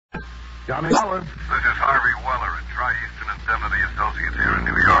Johnny Dollar. This is Harvey Weller at Tri-Eastern Indemnity Associates here in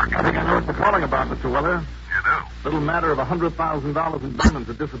New York. I think I know what you're calling about, Mr. Weller. You do? Little matter of $100,000 in diamonds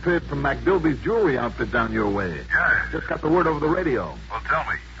that disappeared from McDilby's jewelry outfit down your way. Yeah. Just got the word over the radio. Well, tell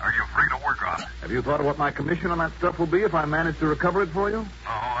me, are you free to work on it? Have you thought of what my commission on that stuff will be if I manage to recover it for you? No,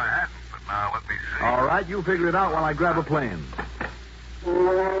 I hadn't, but now let me see. All right, you figure it out while I grab a plane.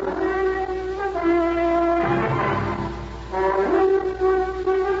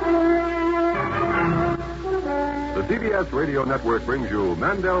 The CBS Radio Network brings you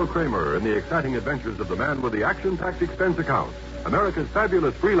Mandel Kramer in the exciting adventures of the man with the action-packed expense account. America's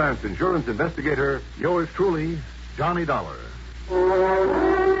fabulous freelance insurance investigator, Yours truly, Johnny Dollar.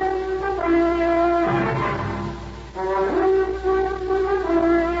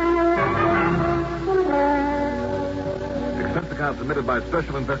 Expense account submitted by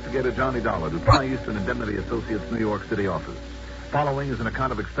Special Investigator Johnny Dollar to Tri-Eastern Indemnity Associates, New York City office. Following is an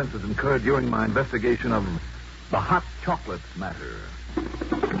account of expenses incurred during my investigation of the hot chocolates matter.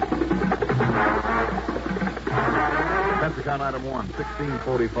 Expense account item 1,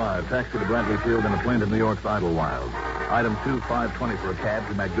 $16.45. Taxi to Bradley Field and a plane to New York's Idlewild. Item 2, $5.20 for a cab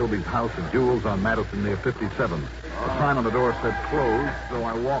to McGilby's House of Jewels on Madison near 57th. The sign on the door said closed, so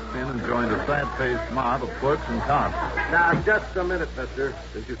I walked in and joined a sad-faced mob of clerks and cops. Now, just a minute, mister.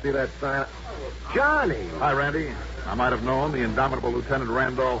 Did you see that sign? Johnny! Hi, Randy. I might have known the indomitable Lieutenant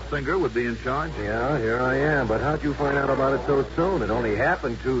Randolph Singer would be in charge. Yeah, here I am. But how'd you find out about it so soon? It only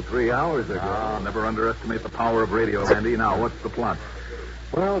happened 2-3 hours ago. Ah, never underestimate the power of radio, Randy. Now, what's the plot?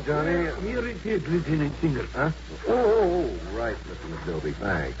 Well, Johnny... Here it is, Lieutenant Singer. Huh? Oh, right, Mr. McDilby.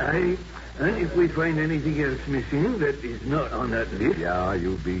 Thanks. And if we find anything else missing that is not on that list... Yeah,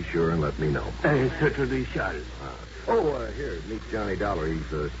 you be sure and let me know. I certainly shall. Here, meet Johnny Dollar.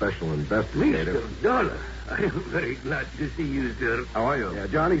 He's a special investigator. Mr. Dollar, I am very glad to see you, sir. How are you? Yeah,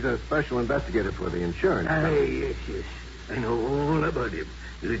 Johnny's a special investigator for the insurance company. Yes. I know all about him.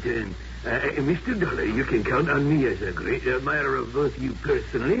 Lieutenant, Mr. Dollar, you can count on me as a great admirer of both you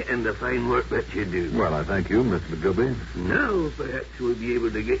personally and the fine work that you do. Well, I thank you, Mr. McGilby. Now, perhaps we'll be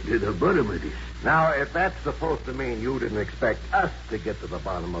able to get to the bottom of this. Now, if that's supposed to mean you didn't expect us to get to the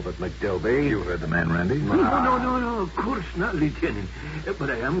bottom of it, McDilby... You heard the man, Randy. No, of course not, Lieutenant.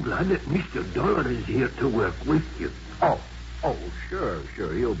 But I am glad that Mr. Dollar is here to work with you. Oh, sure.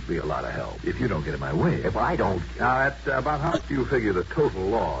 He'll be a lot of help. If you don't get in my way. If I don't... Now, about how much do you figure the total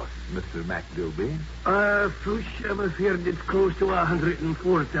loss, Mr. McDilby? Fush, I'm afraid it's close to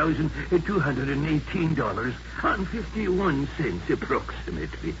 $104,218.51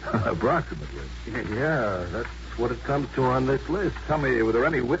 approximately. Approximately. Yeah, that's what it comes to on this list. Tell me, were there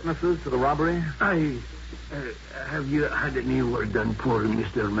any witnesses to the robbery? Have you had any word on poor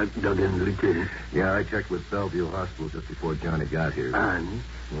Mr. McDuggan, Lieutenant? Yeah, I checked with Bellevue Hospital just before Johnny got here. And?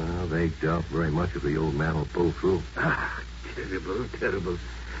 Well, they doubt very much if the old man will pull through. Terrible.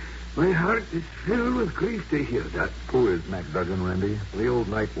 My heart is filled with grief to hear that. Who is McDuggan, Randy? The old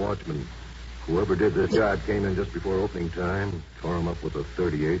night watchman. Whoever did this job came in just before opening time, tore him up with a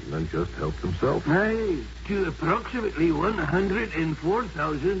 .38, and then just helped himself. Aye, to approximately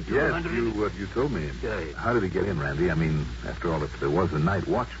 $104,200. Yes, you told me. Aye. How did he get in, Randy? I mean, after all, if there was a night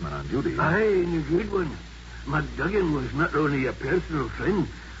watchman on duty. Aye, and a good one. McDuggan was not only a personal friend,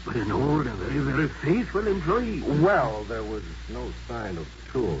 but an old and very, very faithful employee. Well, there was no sign of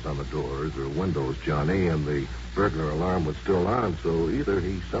tools on the doors or windows, Johnny, and the burglar alarm was still on, so either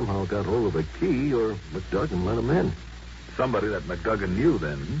he somehow got hold of a key or McDuggan let him in. Somebody that McDuggan knew,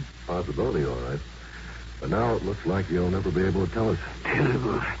 then. Possibility, all right. But now it looks like he'll never be able to tell us.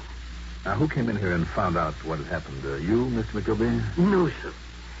 Terrible. Now, who came in here and found out what had happened? You, Mr. McGilby? No, sir.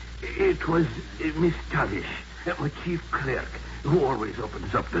 It was Miss Tavish, my chief clerk, who always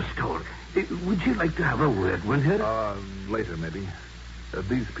opens up the store. Would you like to have a word with her? Later, maybe.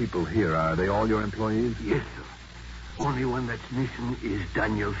 These people here, are they all your employees? Yes, sir. Only one that's missing is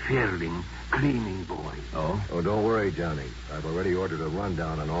Daniel Fairling, cleaning boy. Oh, don't worry, Johnny. I've already ordered a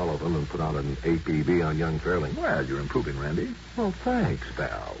rundown on all of them and put out an APB on young Fairling. Well, you're improving, Randy. Well, thanks,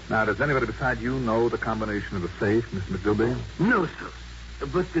 pal. Now, does anybody beside you know the combination of the safe, Miss McGilby? No, sir.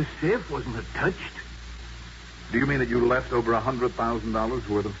 But the safe wasn't touched. Do you mean that you left over $100,000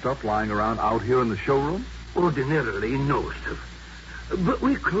 worth of stuff lying around out here in the showroom? Ordinarily, no, sir. But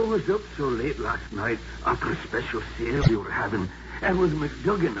we closed up so late last night after a special sale we were having. And was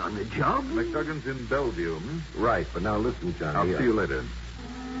McDuggan on the job? McDuggan's in Bellevue, Right, but now listen, Johnny. I'll see you later.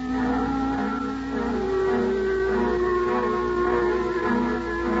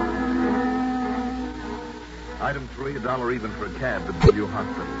 Item 3, $1 even for a cab to Bellevue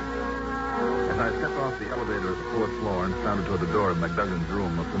Hospital. As I stepped off the elevator at the fourth floor and started toward the door of McDuggan's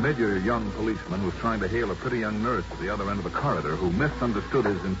room, a familiar young policeman was trying to hail a pretty young nurse at the other end of the corridor who misunderstood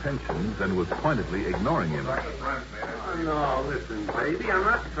his intentions and was pointedly ignoring him. Oh, no, listen, baby. I'm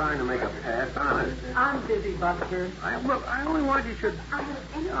not trying to make a pass, honest. I'm busy, Buster. I only want you should...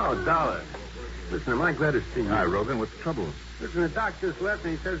 Oh, Dollar. Listen, am I glad to see you? Hi, Rogan. What's the trouble? Listen, the doc just left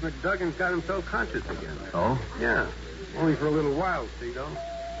and he says McDuggan's got himself conscious again. Oh? Yeah. Only for a little while, see, though.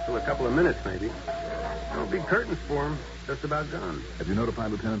 Till a couple of minutes, maybe. No big curtains for him. Just about gone. Have you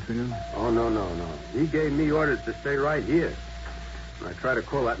notified Lieutenant Singer? Oh, no. He gave me orders to stay right here. When I tried to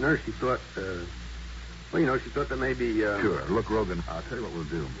call that nurse, she thought, she thought that maybe, Sure. Look, Rogan, I'll tell you what we'll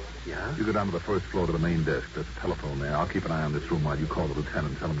do. Yeah? You go down to the first floor to the main desk. There's a telephone there. I'll keep an eye on this room while you call the lieutenant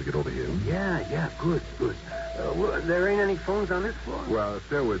and tell him to get over here. Yeah, good. Well, there ain't any phones on this floor? Well,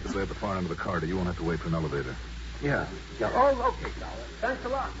 stairways are there at the far end of the corridor. You won't have to wait for an elevator. Yeah. Oh, okay, Dollar. Thanks a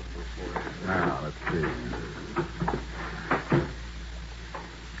lot. Now, let's see.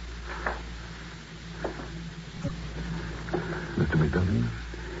 Mr. McDuggan?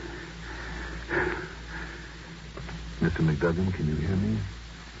 Mr. McDuggan, can you hear me?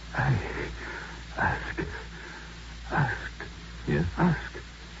 I ask. Yes? Ask.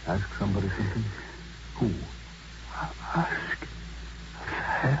 Ask somebody something? Who? Ask.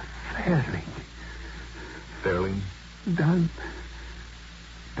 Fairling. Fairling? Donnie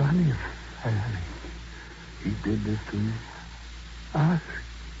Fairling. He did this to you? Ask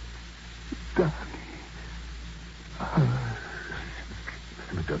Donnie.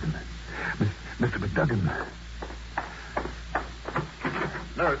 Mr. McDuggan. Mr. McDuggan.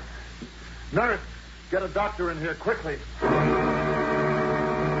 Nurse, get a doctor in here quickly.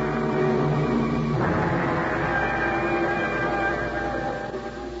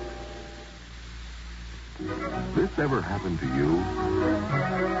 This ever happened to you?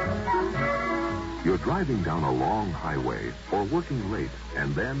 You're driving down a long highway or working late,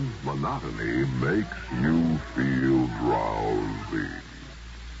 and then monotony makes you feel drowsy.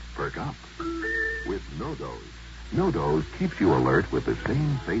 Perk up with No-Dose. No-Dose keeps you alert with the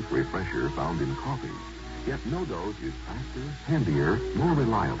same safe refresher found in coffee. Yet No-Dose is faster, handier, more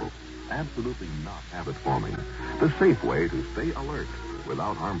reliable. Absolutely not habit-forming. The safe way to stay alert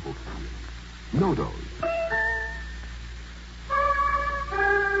without harmful caffeine. No-Dose.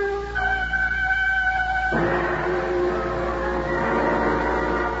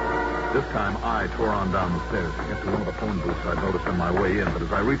 This time, I tore on down the stairs to get to one of the phone booths I'd noticed on my way in, but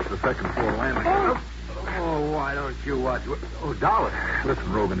as I reached the second floor landing... Oh, why don't you watch? Oh, Dollar.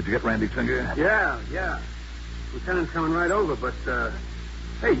 Listen, Rogan, did you get Randy Singer? Yeah. Lieutenant's coming right over, but,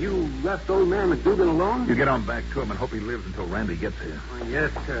 hey, you left old man McDougal alone? You get on back to him and hope he lives until Randy gets here.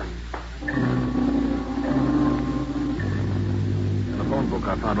 Yes, sir. In the phone book,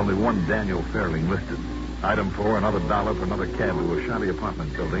 I found only one Daniel Fairling listed. Item 4, another $1 for another cab to a shabby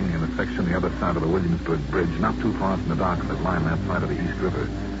apartment building in a section the other side of the Williamsburg Bridge, not too far from the docks that line that side of the East River.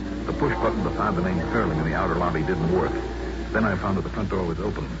 The push button to find the name Fairling in the outer lobby didn't work. Then I found that the front door was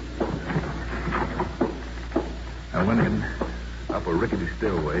open. I went in, up a rickety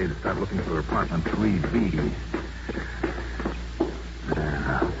stairway to start looking for apartment 3B.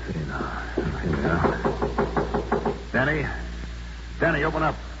 Let's see now. Here we are. Danny, open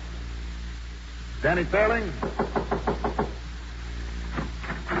up. Danny Fairling?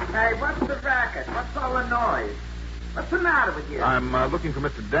 Hey, what's the racket? What's all the noise? What's the matter with you? I'm looking for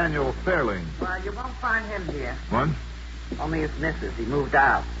Mr. Daniel Fairling. Well, you won't find him here. What? Only his missus. He moved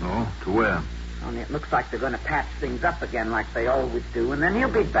out. Oh, to where? Only it looks like they're going to patch things up again like they always do, and then he'll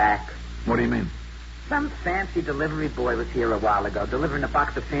be back. What do you mean? Some fancy delivery boy was here a while ago, delivering a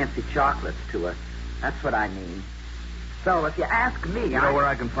box of fancy chocolates to her. That's what I mean. So, if you ask me... You know where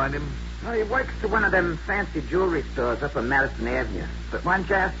I can find him? Well, he works to one of them fancy jewelry stores up on Madison Avenue. But why don't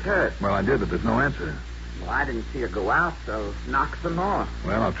you ask her? Well, I did, but there's no answer. Well, I didn't see her go out, so knock some more.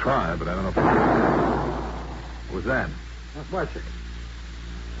 Well, I'll try, but I don't know if... What was that? What was it?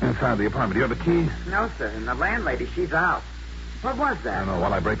 Inside the apartment. Do you have a key? No, sir. And the landlady, she's out. What was I that? don't know.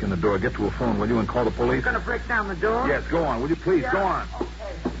 While I break in the door, get to a phone, will you, and call the police? You're going to break down the door? Yes, go on. Will you please? Yeah. Go on. Okay.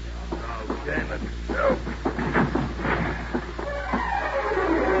 Okay, let's go.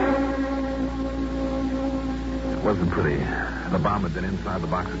 It wasn't pretty. The bomb had been inside the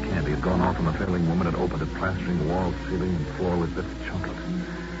box of candy. It had gone off on the Fairling woman. It opened it, plastering the walls, ceiling, and floor with bits of chocolate.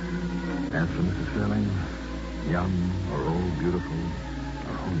 As for Mrs. Fairling, young or old, beautiful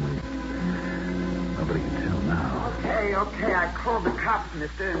or homely, nobody can tell now. Okay. I called the cops,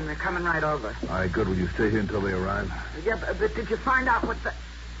 mister, and they're coming right over. All right, good. Will you stay here until they arrive? Yeah, but did you find out what the...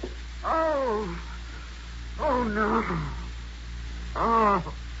 Oh, no.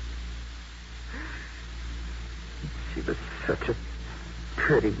 Oh. She was such a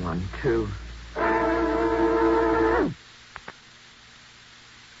pretty one, too.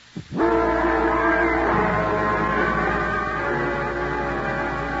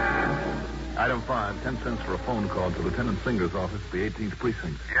 Item 5, 10 cents for a phone call to Lieutenant Singer's office, the 18th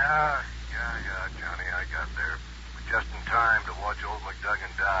Precinct. Yeah, Johnny, I got there. But just in time to watch old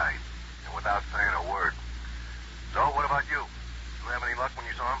McDuggan die, and without saying a word. So, what about you? You have any luck when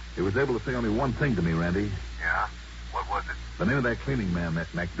you saw him? He was able to say only one thing to me, Randy. Yeah? What was it? The name of that cleaning man that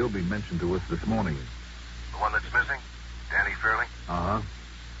McDilby mentioned to us this morning. The one that's missing? Danny Fairling? Uh-huh.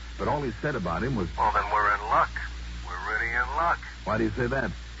 But all he said about him was... Well, then we're in luck. We're really in luck. Why do you say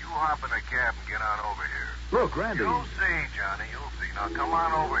that? You hop in a cab and get on over here. Look, Randy. You'll see, Johnny, you'll see. Now, come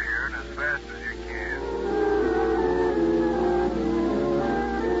on over here and as fast as you can.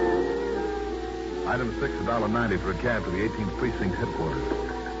 Item 6, $1.90 for a cab to the 18th Precinct headquarters.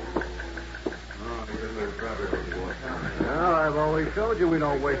 Well, I've always told you we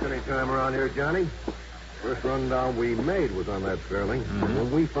don't waste any time around here, Johnny. First rundown we made was on that Fairling. Mm-hmm.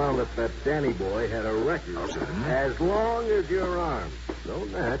 When we found that Danny boy had a record as long as your arm. So,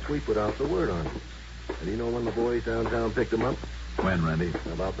 Natch, we put out the word on him. And you know when the boys downtown picked him up? When, Randy?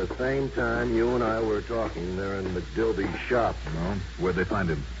 About the same time you and I were talking there in McDilby's shop. No. Where'd they find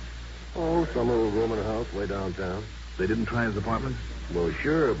him? Oh, some little room in a house way downtown. They didn't try his apartment? Well,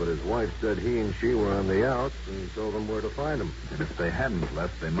 sure, but his wife said he and she were on the outs and told them where to find him. And if they hadn't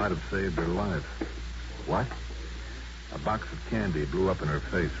left, they might have saved their lives. What? A box of candy blew up in her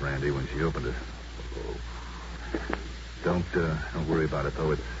face, Randy, when she opened it. Oh. Don't worry about it,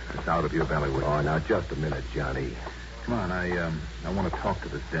 though. It's out of your bailiwick. Oh, now, just a minute, Johnny. Come on, I want to talk to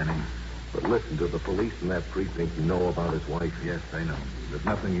this Danny. But listen, do the police in that precinct know about his wife? Yes, I know. There's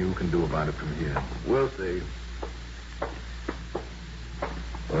nothing you can do about it from here. We'll see.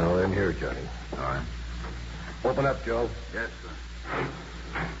 Well, in here, Johnny. All right. Open up, Joe. Yes, sir.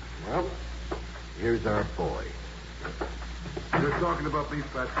 Well, here's our boy. You're talking about me,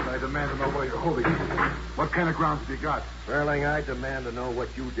 Fats, and I demand to know where you're holding him. What kind of grounds have you got? Fairling, I demand to know what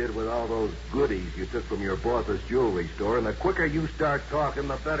you did with all those goodies you took from your boss's jewelry store, and the quicker you start talking,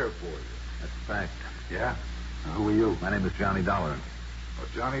 the better for you. That's a fact. Yeah? Now, who are you? My name is Johnny Dollar. Oh,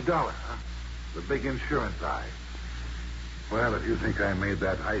 Johnny Dollar, huh? The big insurance eye. Well, if you think I made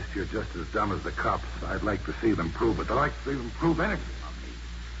that heist, you're just as dumb as the cops. I'd like to see them prove it. I'd like to see them prove anything on me.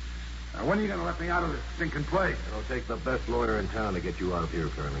 Now, when are you going to let me out of this stinking place? It'll take the best lawyer in town to get you out of here,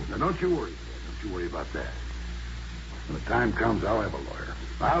 Fairling. Now, don't you worry. Don't you worry about that. When the time comes, I'll have a lawyer.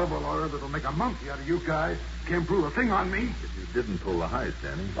 I'll have a lawyer that'll make a monkey out of you guys. Can't prove a thing on me. If you didn't pull the heist,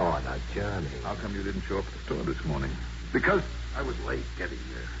 Danny. Oh, now, Johnny. How come you didn't show up at the store this morning? Because I was late getting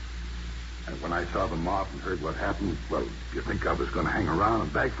there. And when I saw the mob and heard what happened, well, you think I was going to hang around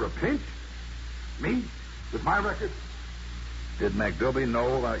and beg for a pinch? Me? With my record? Did McDilby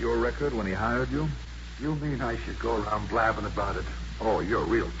know about your record when he hired you? You mean I should go around blabbing about it? Oh, you're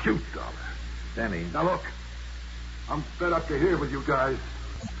real cute, Dollar. Danny. Now, look. I'm fed up to here with you guys.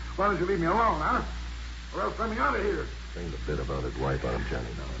 Why don't you leave me alone, huh? Or else let me out of here. Bring the bit about his wife on him, Johnny.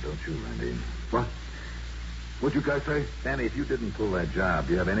 No, don't you, Randy. What? What'd you guys say? Danny, if you didn't pull that job,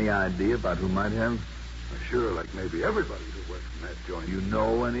 do you have any idea about who might have? Sure, like maybe everybody who works in that joint. You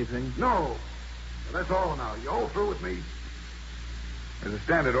know anything? No. Well, that's all now. You all through with me? There's a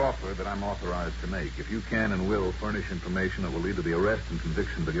standard offer that I'm authorized to make. If you can and will furnish information that will lead to the arrest and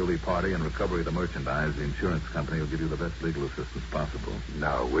conviction of the guilty party and recovery of the merchandise, the insurance company will give you the best legal assistance possible.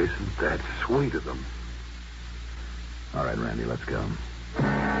 Now, isn't that sweet of them? All right, Randy, let's go.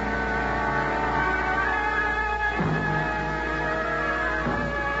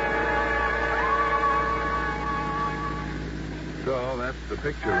 So that's the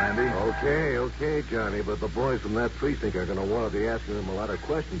picture, Randy. Okay, Johnny, but the boys from that precinct are going to want to be asking him a lot of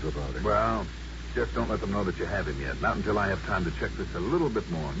questions about it. Well, just don't let them know that you have him yet. Not until I have time to check this a little bit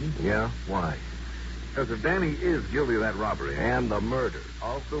more. Yeah? Why? Because if Danny is guilty of that robbery... And the murder.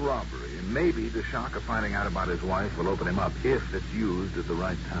 Of the robbery, and maybe the shock of finding out about his wife will open him up if it's used at the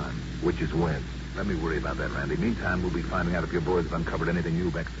right time. Which is when? Let me worry about that, Randy. Meantime, we'll be finding out if your boys have uncovered anything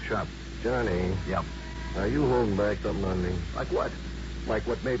new back at the shop. Johnny. Yeah. Are you holding back something on me? Like what? Like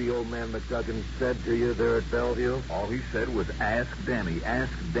what maybe old man McDuggan said to you there at Bellevue? All he said was, ask Danny.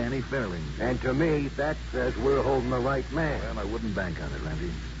 Ask Danny Fairling. And to me, that says we're holding the right man. Well, I wouldn't bank on it,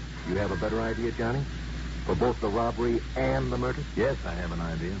 Randy. You have a better idea, Johnny? For both the robbery and the murder? Yes, I have an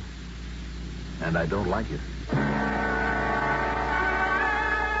idea. And I don't like it.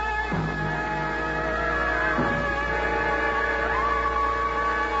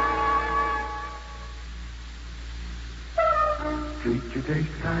 Treat your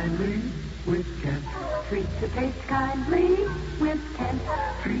taste kindly with Kent. Treat your taste kindly with Kent.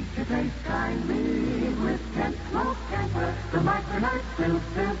 Treat your taste kindly with Kent Smoke Camper, the micronized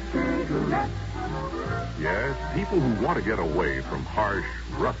filtered cigarette. Yes, people who want to get away from harsh,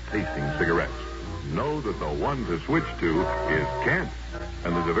 rough-tasting cigarettes know that the one to switch to is Kent.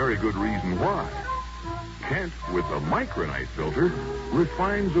 And there's a very good reason why. Kent, with the micronite filter,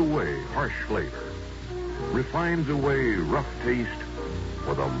 refines away harsh flavor, refines away rough taste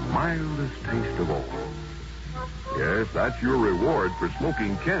for the mildest taste of all. Yes, that's your reward for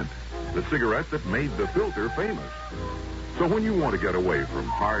smoking Kent, the cigarette that made the filter famous. So when you want to get away from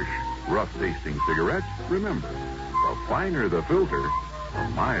harsh, rough-tasting cigarettes, remember, the finer the filter, the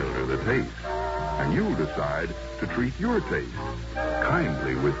milder the taste. And you decide to treat your taste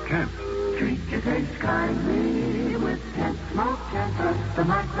kindly with Kent. Treat your taste kindly with Kent Smoke Camper, the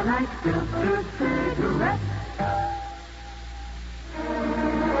micronite filtered cigarette.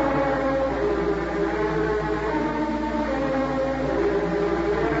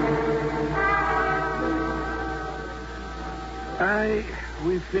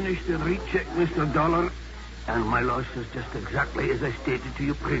 We finished the recheck, Mr. Dollar, and my loss is just exactly as I stated to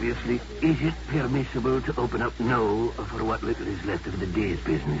you previously. Is it permissible to open up now for what little is left of the day's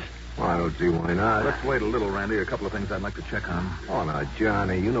business? Well, I don't see why not. Let's wait a little, Randy. A couple of things I'd like to check on. Oh, now,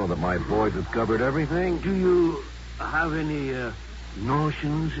 Johnny, you know that my boys have covered everything. Do you have any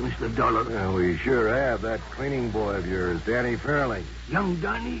notions, Mr. Dollar? Yeah, we sure have. That cleaning boy of yours, Danny Fairley. Young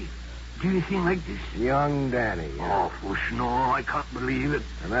Danny? Do you think like this? Young Danny. Yeah. Oh, push, no, I can't believe it.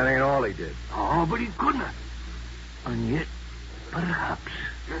 And that ain't all he did. Oh, but he couldn't. And yet, perhaps.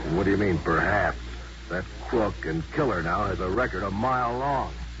 What do you mean, perhaps? That crook and killer now has a record a mile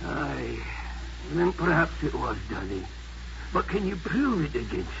long. Aye. Then perhaps it was Danny. But can you prove it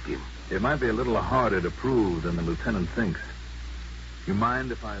against him? It might be a little harder to prove than the lieutenant thinks. You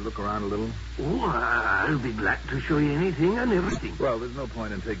mind if I look around a little? Oh, I'll be glad to show you anything and everything. Well, there's no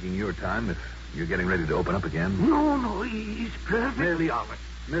point in taking your time if you're getting ready to open up again. No, he's perfectly all right.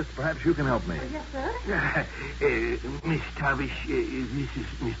 Miss, perhaps you can help me. Yes, sir? Miss Tavish, this is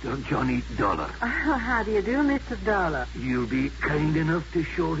Mr. Johnny Dollar. How do you do, Mr. Dollar? You'll be kind enough to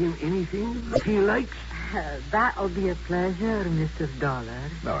show him anything that he likes? That'll be a pleasure, Mr.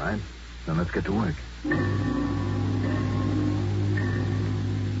 Dollar. All right. Then let's get to work.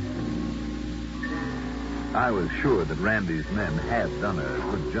 I was sure that Randy's men had done a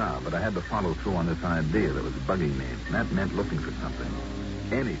good job, but I had to follow through on this idea that was bugging me. And that meant looking for something.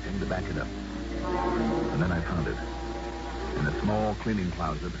 Anything to back it up. And then I found it. In a small cleaning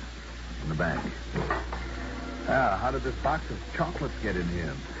closet in the back. How did this box of chocolates get in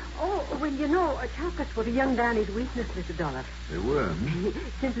here? Oh, well, you know, chocolates were young Danny's weakness, Mr. Dollar. They were? He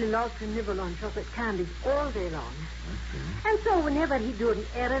simply loved to nibble on chocolate candies all day long. I see. And so whenever he'd do an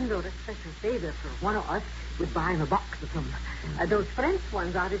errand or a special favor for one of us, we'd buy him a box of them. Those French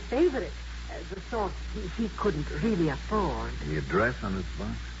ones are his favorite. The sort he couldn't really afford. The address on this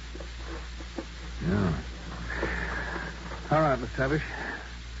box? Yeah. All right, Miss Tavish.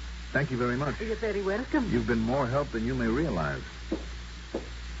 Thank you very much. You're very welcome. You've been more help than you may realize.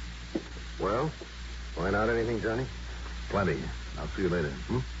 Well, find out anything, Johnny? Plenty. I'll see you later.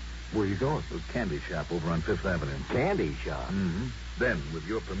 Where are you going? To a candy shop over on Fifth Avenue. Candy shop? Mm-hmm. Then, with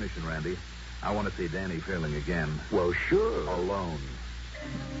your permission, Randy, I want to see Danny Fairling again. Well, sure. Alone.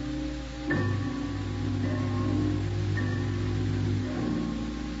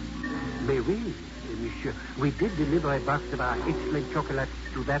 Mais oui, monsieur. We did deliver a box of our excellent chocolates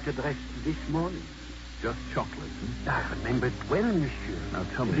to that address this morning. Just chocolates, I remember it well, monsieur. Now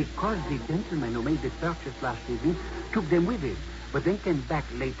tell me. Because the gentleman who made the purchase last evening took them with him, but then came back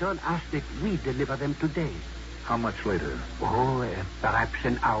later and asked that we deliver them today. How much later? Oh, perhaps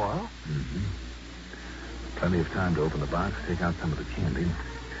an hour. Mm-hmm. Plenty of time to open the box, take out some of the candy.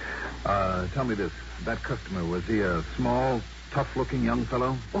 Tell me this. That customer, was he a small, tough-looking young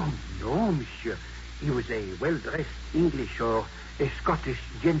fellow? Oh, no, monsieur. He was a well-dressed English or a Scottish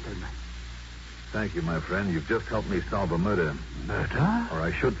gentleman. Thank you, my friend. You've just helped me solve a murder. Murder? Or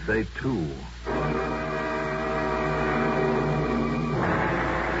I should say two.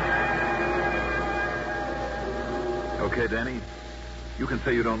 Okay, Danny. You can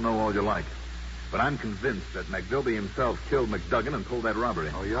say you don't know all you like. But I'm convinced that McDilby himself killed McDuggan and pulled that robbery.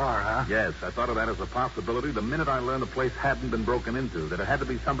 Oh, you are, huh? Yes, I thought of that as a possibility the minute I learned the place hadn't been broken into. That it had to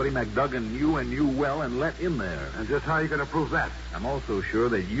be somebody McDuggan knew and knew well and let in there. And just how are you going to prove that? I'm also sure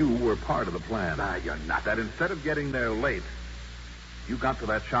that you were part of the plan. You're not. That instead of getting there late, you got to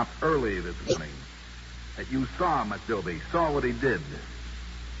that shop early this morning. That you saw McDilby, saw what he did.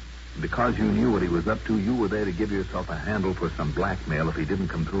 And because you knew what he was up to, you were there to give yourself a handle for some blackmail if he didn't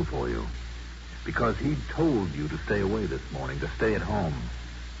come through for you. Because he told you to stay away this morning, to stay at home.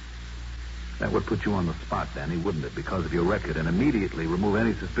 That would put you on the spot, Danny, wouldn't it? Because of your record, and immediately remove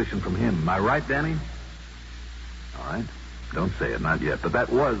any suspicion from him. Am I right, Danny? All right. Don't say it, not yet. But that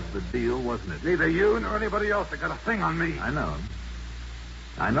was the deal, wasn't it? Neither you nor anybody else have got a thing on me. I know.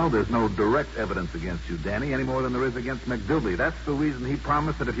 I know there's no direct evidence against you, Danny, any more than there is against McDouble. That's the reason he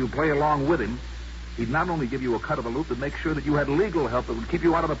promised that if you play along with him, he'd not only give you a cut of the loop, but make sure that you had legal help that would keep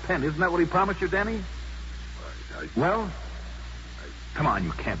you out of the pen. Isn't that what he promised you, Danny? Come on,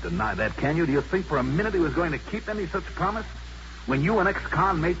 you can't deny that, can you? Do you think for a minute he was going to keep any such promise? When you and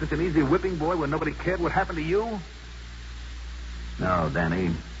ex-con made such an easy whipping boy when nobody cared what happened to you? No,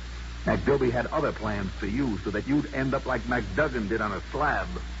 Danny. McDouble had other plans for you so that you'd end up like McDuggan did on a slab.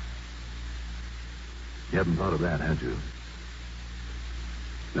 You haven't thought of that, had you?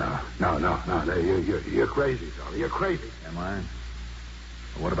 No. You're crazy, Dolly. You're crazy. Am I?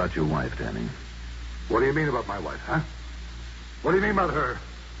 What about your wife, Danny? What do you mean about my wife, huh? What do you mean about her?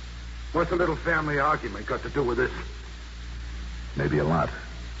 What's a little family argument got to do with this? Maybe a lot.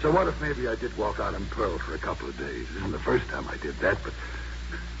 So what if maybe I did walk out on Pearl for a couple of days? This isn't the first time I did that, but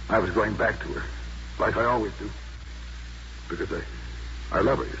I was going back to her, like I always do. Because I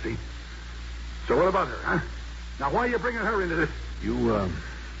love her, you see. So what about her, huh? Now, why are you bringing her into this? You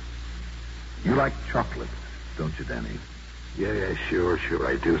like chocolates, don't you, Danny? Yeah, sure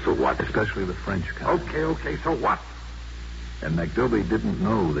I do. So what? Especially the French kind. Okay, so what? And McDouble didn't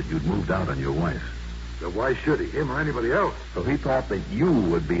know that you'd moved out on your wife. So why should he? Him or anybody else? So he thought that you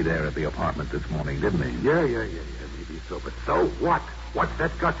would be there at the apartment this morning, didn't he? Yeah, maybe so. But so what? What's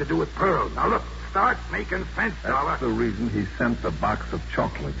that got to do with Pearl? Now, look, start making sense, Dollar. That's the reason he sent the box of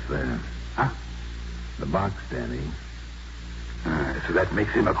chocolates there. Huh? The box, Danny. So that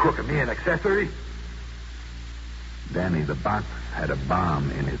makes him a crook and me an accessory? Danny, the box had a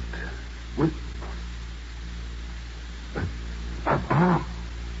bomb in it. What? A bomb?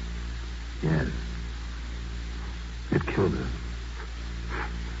 Yes. It killed her.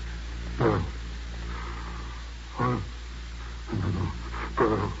 Pearl.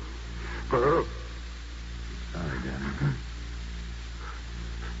 Sorry, Danny.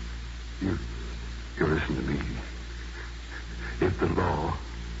 You listen to me. If the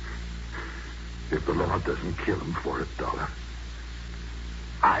law doesn't kill him for it, Dollar,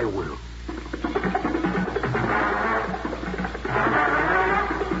 I will.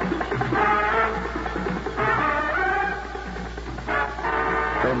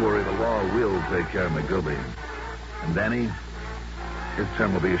 Don't worry, the law will take care of McDouble. And Danny, his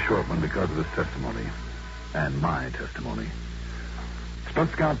term will be a short one because of his testimony. And my testimony.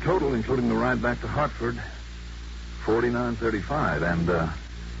 Stunt scout total, including the ride back to Hartford, $49.35. And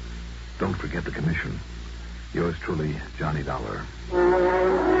don't forget the commission. Yours truly, Johnny Dollar.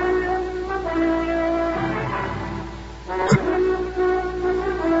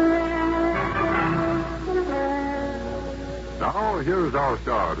 Now, here's our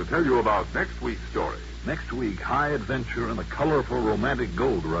star to tell you about next week's story. Next week, high adventure in the colorful, romantic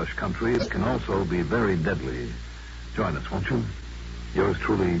gold rush country. It can also be very deadly. Join us, won't you? Yours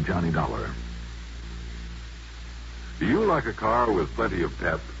truly, Johnny Dollar. Do you like a car with plenty of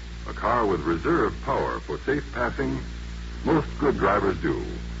pep? A car with reserve power for safe passing? Most good drivers do.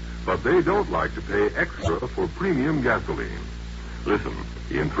 But they don't like to pay extra for premium gasoline. Listen,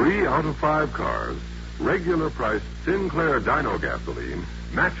 in 3 out of 5 cars, regular priced Sinclair Dino gasoline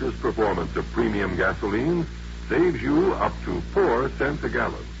matches performance of premium gasoline, saves you up to 4 cents a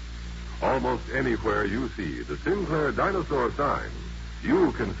gallon. Almost anywhere you see the Sinclair Dinosaur sign,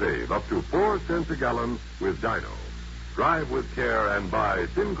 you can save up to 4 cents a gallon with Dino. Drive with care and buy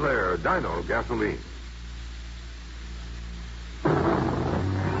Sinclair Dino gasoline.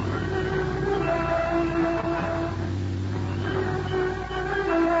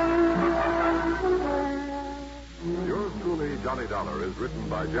 Yours truly, Johnny Dollar, is written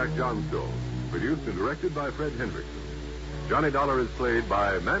by Jack Johnstone, produced and directed by Fred Hendrickson. Johnny Dollar is played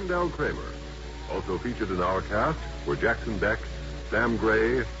by Mandel Kramer. Also featured in our cast were Jackson Beck, Sam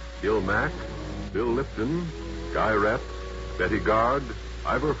Gray, Gil Mack, Bill Lipton, Guy Rep, Betty Gard,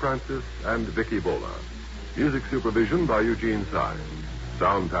 Ivor Francis, and Vicky Bola. Music supervision by Eugene Syme.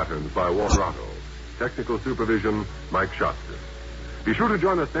 Sound patterns by Walter Otto. Technical supervision, Mike Shoston. Be sure to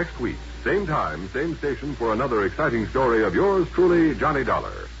join us next week, same time, same station, for another exciting story of yours truly, Johnny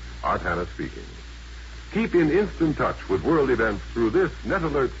Dollar. Art Hanna speaking. Keep in instant touch with world events through this Net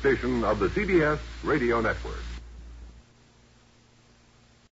Alert station of the CBS Radio Network.